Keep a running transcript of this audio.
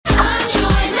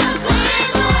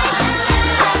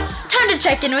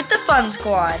check in with the Fun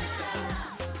Squad.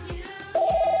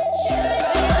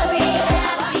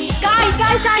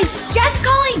 Guys, Jess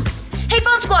calling! Hey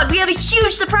Fun Squad, we have a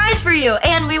huge surprise for you,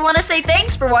 and we want to say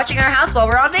thanks for watching our house while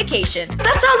we're on vacation.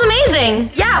 That sounds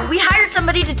amazing! Yeah, we hired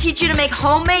somebody to teach you to make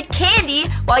homemade candy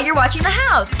while you're watching the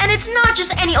house. And it's not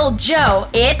just any old Joe,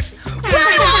 it's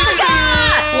Willy Wonka!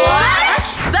 What?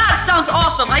 That sounds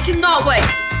awesome, I cannot wait!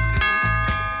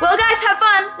 Well guys, have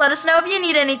fun. Let us know if you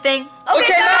need anything.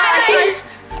 Okay, bye!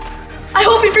 I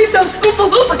hope he brings those oompa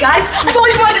loompa guys. I've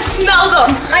always wanted to smell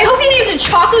them. I hope he names a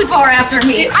chocolate bar after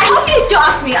me. I hope he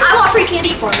adopts me. I want free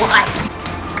candy for life.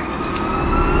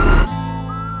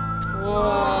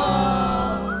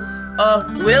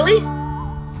 Whoa. Willy?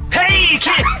 Hey,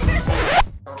 kid!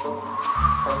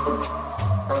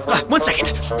 1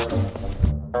 second.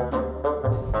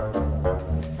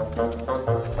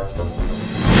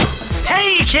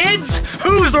 Hey, kids!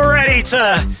 Who's ready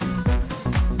to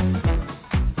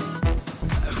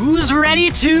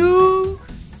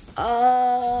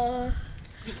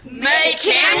Make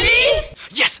candy?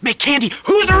 Yes, make candy!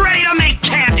 Who's ready to make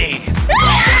candy?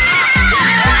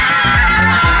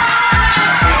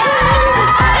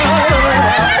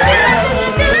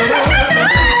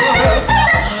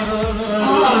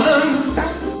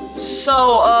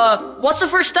 So, what's the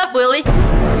first step, Willy?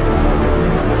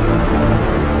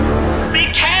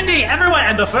 Make candy, everyone!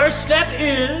 And the first step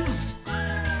is...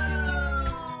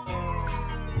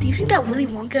 Do you think that Willy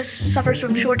Wonka suffers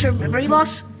from short-term memory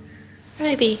loss?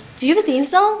 Maybe. Do you have a theme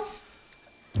song?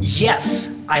 Yes,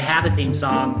 I have a theme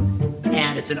song,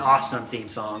 and it's an awesome theme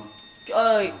song.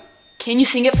 Can you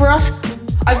sing it for us?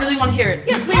 I really want to hear it.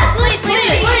 Yes, please.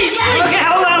 Okay,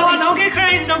 hold on, don't get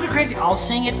crazy. I'll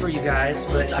sing it for you guys,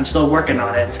 but I'm still working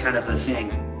on it. It's kind of the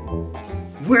thing.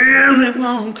 Willy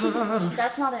Wonka.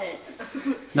 That's not it.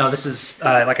 No, this is,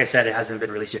 like I said, it hasn't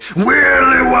been released yet. Willy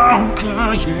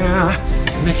Wonka,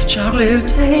 yeah, makes a chocolate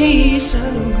taste.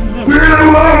 Willy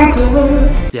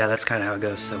Wonka. Yeah, that's kind of how it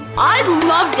goes, so. I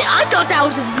loved it. I thought that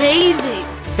was amazing.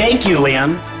 Thank you,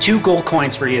 Liam. 2 gold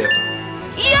coins for you.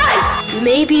 Yes!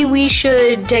 Maybe we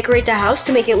should decorate the house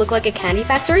to make it look like a candy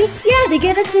factory? Yeah, to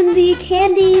get us in the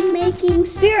candy-making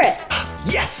spirit.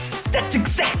 Yes, that's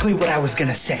exactly what I was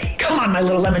gonna say. Come on, my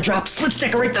little lemon drops. Let's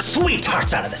decorate the sweet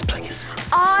tarts out of this place.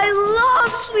 I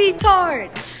love sweet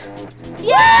tarts.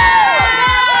 Yeah!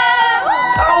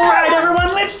 All right,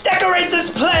 everyone, let's decorate this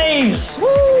place.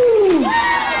 Woo!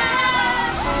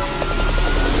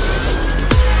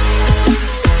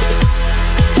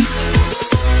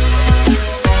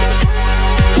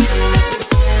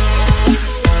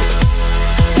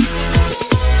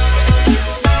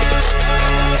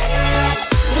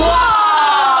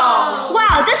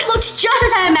 Just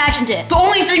as I imagined it. The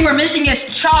only thing we're missing is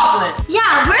chocolate.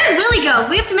 Yeah, where did Willy go?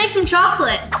 We have to make some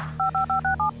chocolate.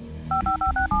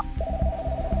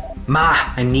 Ma,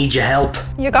 I need your help.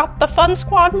 You got the Fun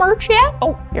Squad merch yet?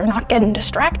 Oh, you're not getting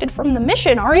distracted from the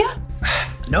mission, are you?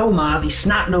 No, Ma, these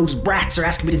snot-nosed brats are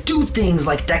asking me to do things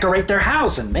like decorate their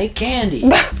house and make candy.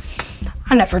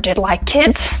 I never did like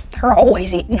kids. They're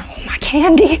always eating all my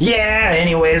candy. Yeah,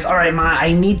 anyways, all right, Ma,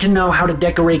 I need to know how to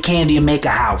decorate candy and make a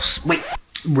house. Wait,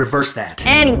 reverse that.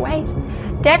 Anyways,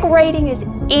 decorating is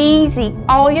easy.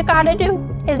 All you gotta do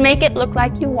is make it look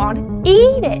like you want to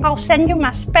eat it. I'll send you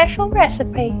my special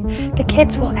recipe. The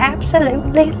kids will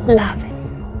absolutely love it.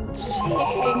 Let's see.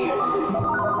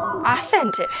 I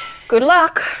sent it. Good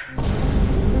luck.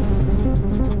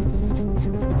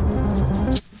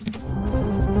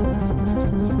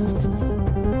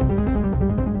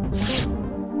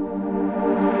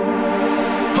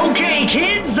 Okay,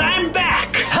 kids, I'm back.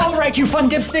 All right, you fun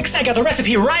dipsticks, I got the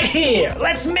recipe right here.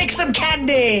 Let's make some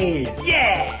candy.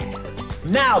 Yeah.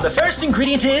 Now, the first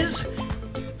ingredient is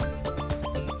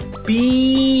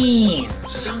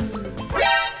beans.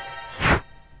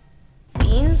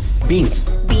 Beans? Beans.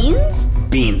 Beans?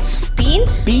 Beans.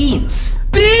 Beans? Beans.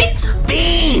 Beans?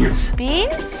 Beans.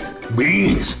 Beans?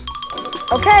 Beans.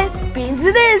 Okay, beans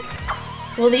it is.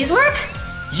 Will these work?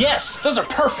 Yes, those are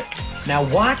perfect. Now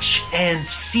watch and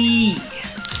see.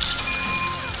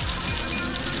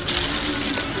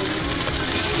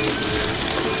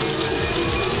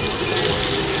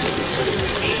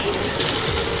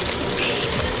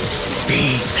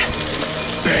 Beans.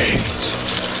 Beans.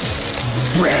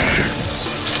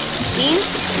 Beans.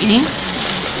 Beans?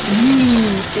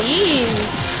 Beans? Beans.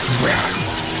 Beans.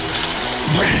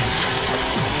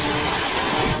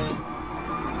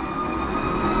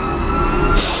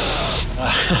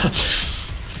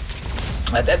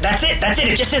 That's it,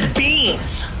 it just says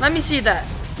beans. Let me see that.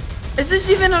 Is this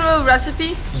even a real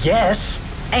recipe? Yes,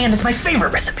 and it's my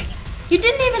favorite recipe. You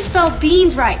didn't even spell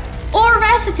beans right. or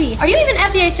recipe. Are you even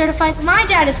FDA certified? My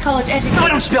dad is college educated. No, I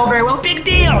don't spell very well. Big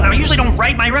deal. Now, I usually don't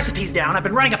write my recipes down. I've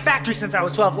been running a factory since I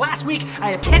was 12. Last week,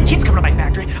 I had 10 kids coming to my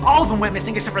factory. All of them went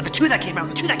missing except for the 2 that came out.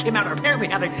 The 2 that came out are apparently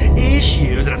having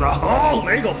issues, and it's a whole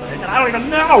legal thing, and I don't even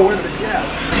know where to begin.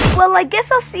 Well, I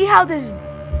guess I'll see how this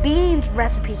beans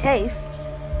recipe tastes.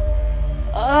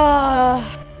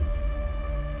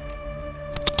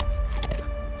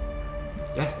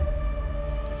 Yes?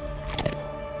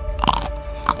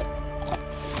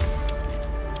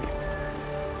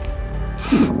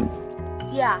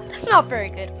 Yeah, that's not very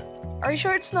good. Are you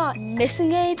sure it's not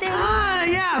missing anything?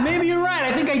 Yeah, maybe you're right.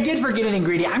 I think I did forget an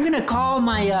ingredient. I'm gonna call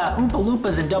my oompa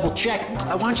loompas and double check.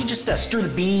 Why don't you just stir the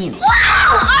beans?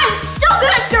 Wow! I'm so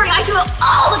good at stirring. I do it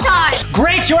all the time.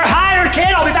 Great, you're hired, kid.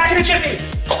 I'll be back in a jiffy.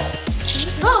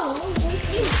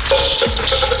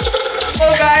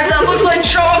 Oh, guys, that looks like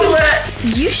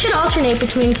chocolate. You should alternate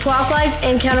between clockwise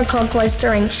and counterclockwise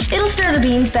stirring. It'll stir the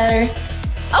beans better.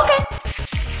 Okay.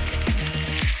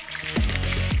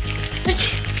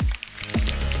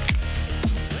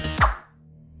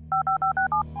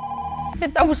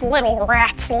 Those little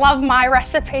rats love my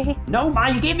recipe. No, Ma,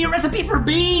 you gave me a recipe for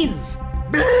beans.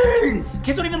 Beans!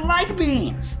 Kids don't even like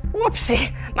beans.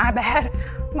 Whoopsie, my bad.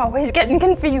 I'm always getting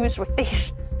confused with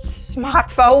these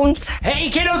smartphones. Hey,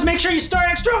 kiddos, make sure you stir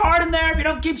extra hard in there. If you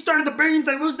don't keep stirring the beans,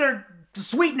 they lose their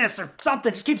sweetness or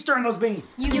something. Just keep stirring those beans.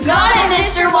 You got it,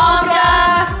 Mr.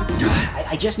 Wonka.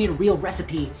 I just need a real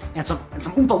recipe and some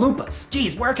Oompa Loompas.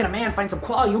 Geez, where can a man find some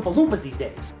quality Oompa Loompas these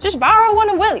days? Just borrow one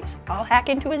of Willy's. I'll hack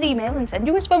into his email and send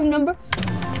you his phone number.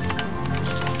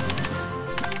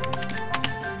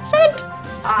 Sent.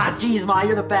 Ah, geez, Ma,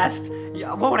 you're the best.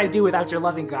 Yeah, what would I do without your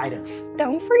loving guidance?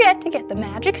 Don't forget to get the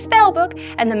magic spell book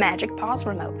and the magic pause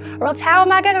remote, or else how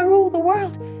am I gonna rule the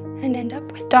world and end up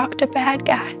with Dr. Bad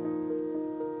Guy?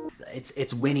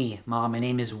 It's Winnie, Ma. My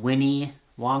name is Willy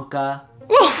Wonka.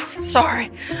 Oh,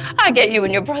 sorry. I get you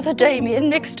and your brother Damien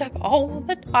mixed up all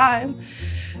the time.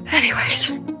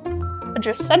 Anyways, I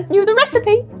just sent you the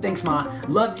recipe. Thanks, Ma.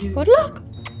 Love you. Good luck.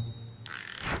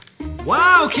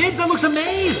 Wow, kids, that looks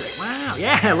amazing. Wow,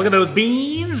 yeah, look at those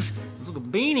beans. There's a little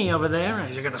beanie over there.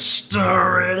 You're gonna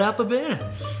stir it up a bit.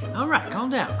 All right, calm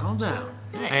down, calm down.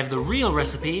 Hey, I have the real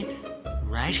recipe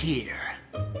right here.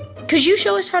 Could you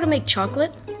show us how to make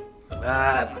chocolate?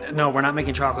 No, we're not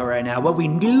making chocolate right now. What we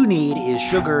do need is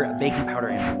sugar, baking powder,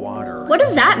 and water. What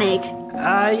does that make?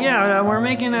 We're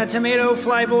making a tomato,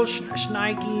 flybull,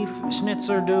 schnikey,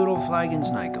 schnitzer, doodle, flagon,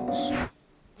 snikels.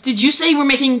 Did you say you were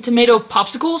making tomato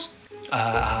popsicles?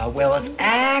 Well, it's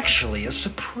actually a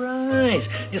surprise.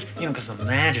 Just, because the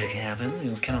magic happens.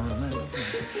 It's kind of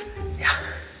yeah.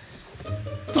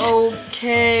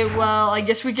 Okay, well, I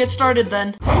guess we get started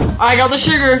then. I got the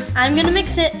sugar. I'm gonna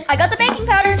mix it. I got the baking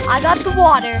powder. I got the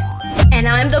water. And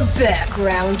I'm the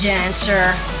background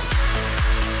dancer.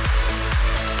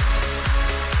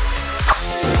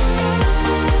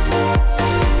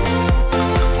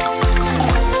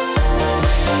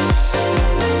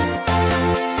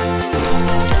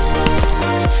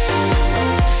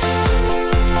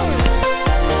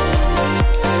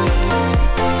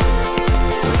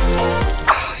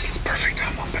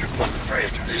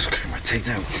 Take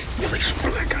that release for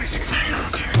that guy.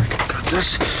 Okay, got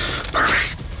this.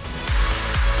 Perfect.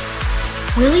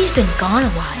 Willy's been gone a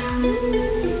while.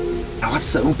 Now,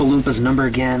 what's the Oompa Loompas number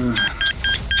again?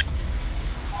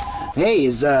 Hey,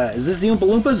 is this the Oompa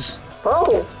Loompas?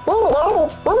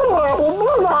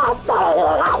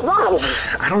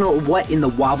 I don't know what in the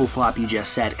wobble flop you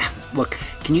just said. Look,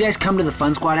 can you guys come to the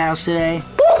Fun Squad house today?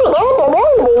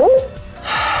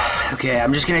 Okay,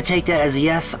 I'm just gonna take that as a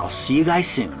yes. I'll see you guys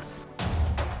soon.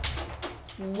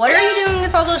 What are you doing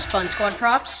with all those Fun Squad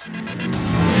props?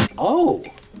 Oh,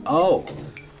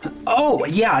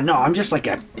 yeah, no, I'm just like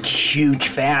a huge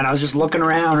fan. I was just looking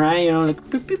around, right? Like,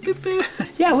 boop, boop, boop, boop.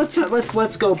 Yeah,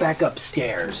 let's go back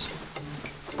upstairs.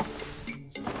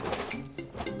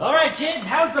 All right, kids,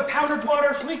 how's the powdered water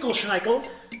fleekle schnikel?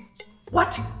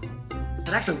 What? It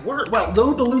actually worked. Well, the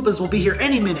Oompa Loompas will be here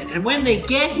any minute, and when they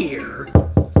get here...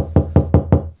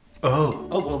 Oh,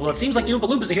 well, it seems like the Oompa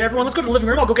Loompas are here. Everyone, let's go to the living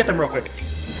room. I'll go get them real quick.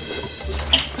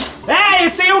 Hey,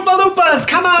 it's the Oompa Loompas!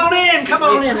 Come on in, come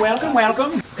on in. Welcome,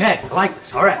 welcome. Okay, I like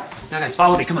this. All right. Now, guys,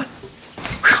 follow me. Come on.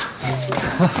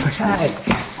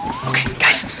 Okay,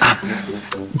 guys,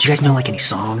 do you guys know, like, any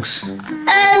songs?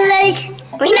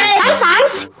 We know some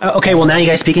songs. Okay, well, now you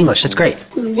guys speak English. That's great.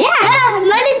 Yeah,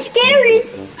 my name's Gary.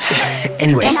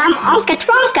 Anyways. And I'm Unca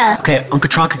Tronka. Okay, Uncle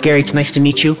Tronka, Gary, it's nice to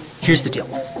meet you. Here's the deal.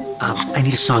 I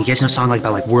need a song. You guys know a song like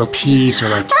about like world peace or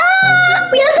like... Ah,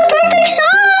 we have the perfect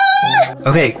song!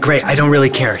 Okay, great. I don't really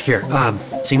care. Here,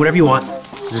 sing whatever you want.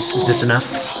 Is this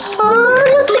enough? We got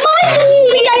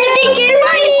to make it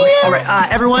right. All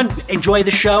right, everyone, enjoy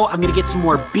the show. I'm gonna get some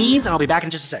more beans, and I'll be back in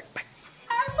just a sec. Bye.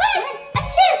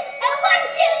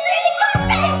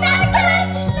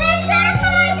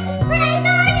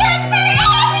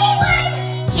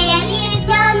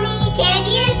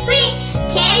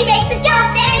 Makes us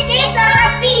jump and dance on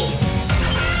our feet.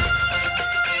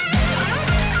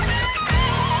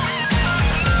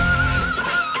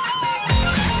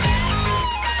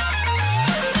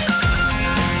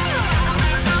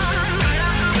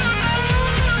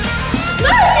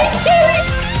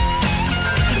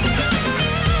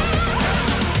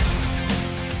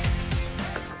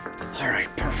 All right,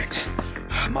 perfect.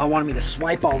 Mom wanted me to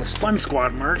swipe all this Fun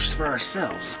Squad merch for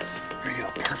ourselves. There you go,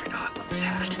 perfect. Oh, I love this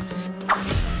hat.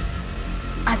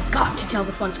 I've got to tell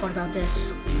the Fun Squad about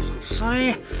this.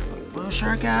 Sunny, blue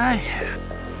shirt guy.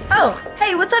 Oh,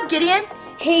 hey, what's up, Gideon?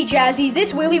 Hey, Jazzy,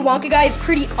 this Willy Wonka guy is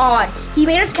pretty odd. He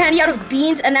made us candy out of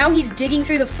beans, and now he's digging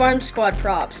through the Fun Squad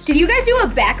props. Did you guys do a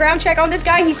background check on this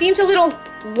guy? He seems a little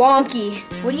wonky.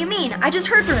 What do you mean? I just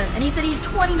heard from him, and he said he's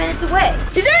 20 minutes away.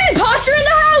 Is there an imposter in the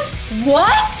house?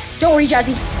 What? Don't worry,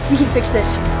 Jazzy. We can fix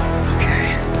this.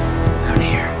 Okay, out of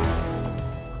here.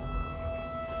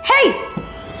 Hey!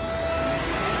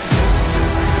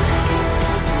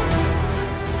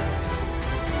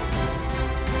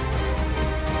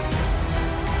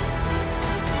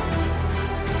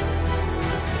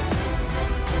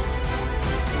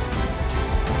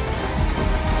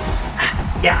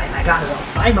 Yeah, I got it all.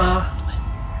 Bye, Ma.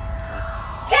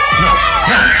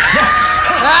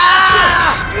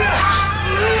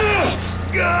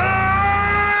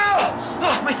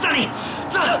 Oh, my Sonny!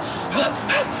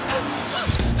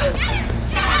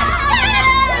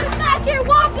 Back here,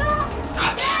 Wonka!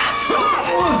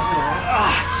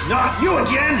 Not you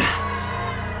again!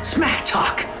 Smack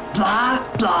talk. Blah,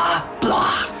 blah,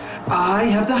 blah. I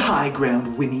have the high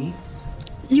ground, Winnie.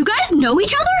 You guys know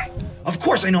each other? Of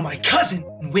course I know my cousin,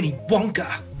 Willy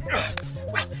Wonka.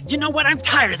 Well, you know what? I'm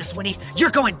tired of this, Winnie. You're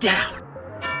going down.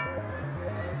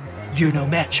 You're no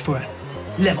match for a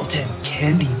level 10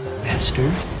 candy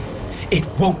master. It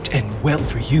won't end well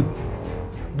for you.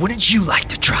 Wouldn't you like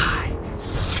to try?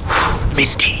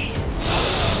 Minty.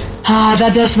 Ah,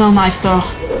 that does smell nice though.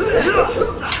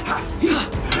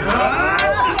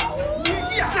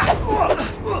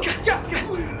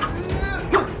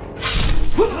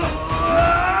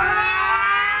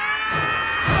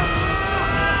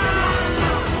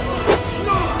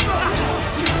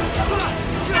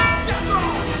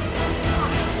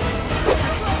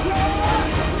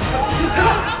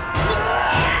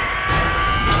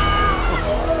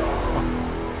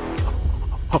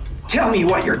 Tell me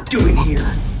what you're doing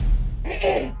here.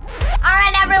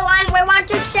 Alright, everyone, we want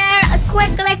to share a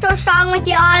quick little song with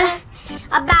y'all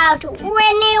about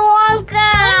Willy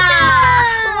Wonka.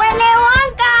 Willy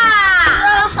Wonka!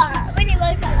 Willy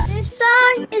Wonka. This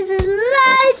song is his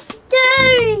life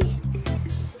story.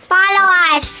 Follow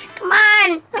us. Come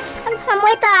on. Come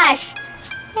with us.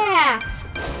 Yeah.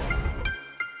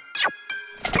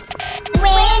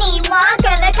 Willy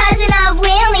Wonka, the cousin of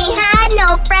Willy, had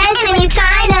no friends and he was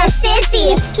kind of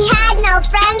sissy. He had no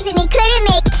friends and he couldn't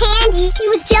make candy. He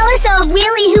was jealous of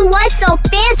Willy, who was so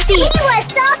fancy. He was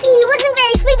salty, he wasn't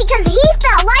very sweet because he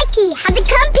felt like he had to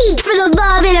compete for the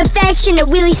love and affection that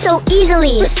Willy so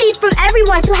easily received from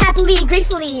everyone so happily and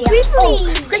gratefully. Gratefully.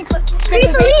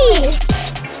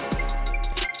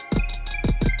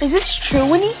 Is this true,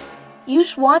 Winnie? You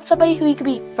just want somebody who you could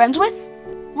be friends with?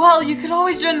 Well, you could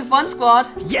always join the Fun Squad.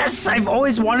 Yes, I've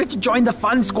always wanted to join the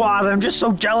Fun Squad. I'm just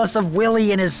so jealous of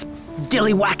Willy and his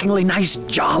dilly-whackingly nice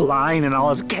jawline and all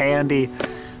his candy.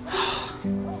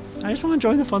 I just want to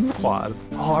join the Fun Squad.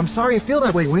 Oh, I'm sorry you feel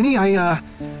that way, Winnie. I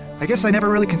guess I never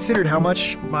really considered how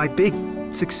much my big,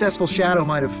 successful shadow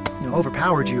might have,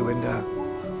 overpowered you, and,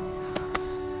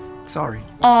 sorry.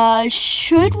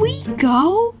 Should we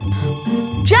go?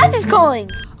 Jazzy's calling!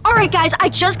 Alright guys, I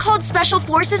just called Special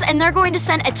Forces and they're going to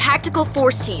send a tactical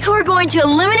force team who are going to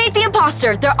eliminate the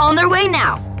imposter. They're on their way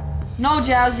now. No,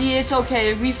 Jazzy, it's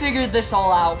okay. We figured this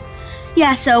all out.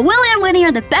 Yeah, so Willy and Winnie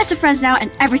are the best of friends now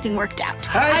and everything worked out.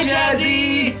 Hi,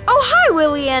 Jazzy! Oh, hi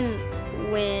Willy and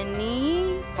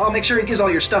Winnie. I'll make sure he gives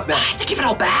all your stuff I back. have to give it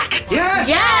all back. Yes!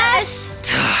 Yes!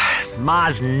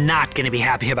 Ma's not gonna be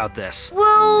happy about this.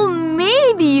 Well,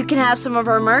 maybe you can have some of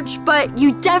her merch, but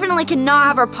you definitely cannot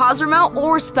have her pause remote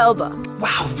or spellbook.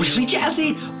 Wow, really,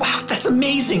 Jazzy? Wow, that's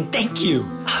amazing. Thank you.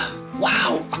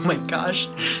 Wow. Oh my gosh.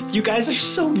 You guys are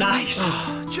so nice.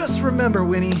 Just remember,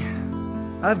 Winnie,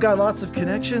 I've got lots of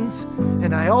connections,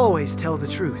 and I always tell the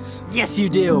truth. Yes, you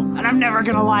do. And I'm never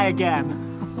gonna lie again.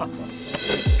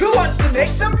 Who wants to make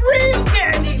some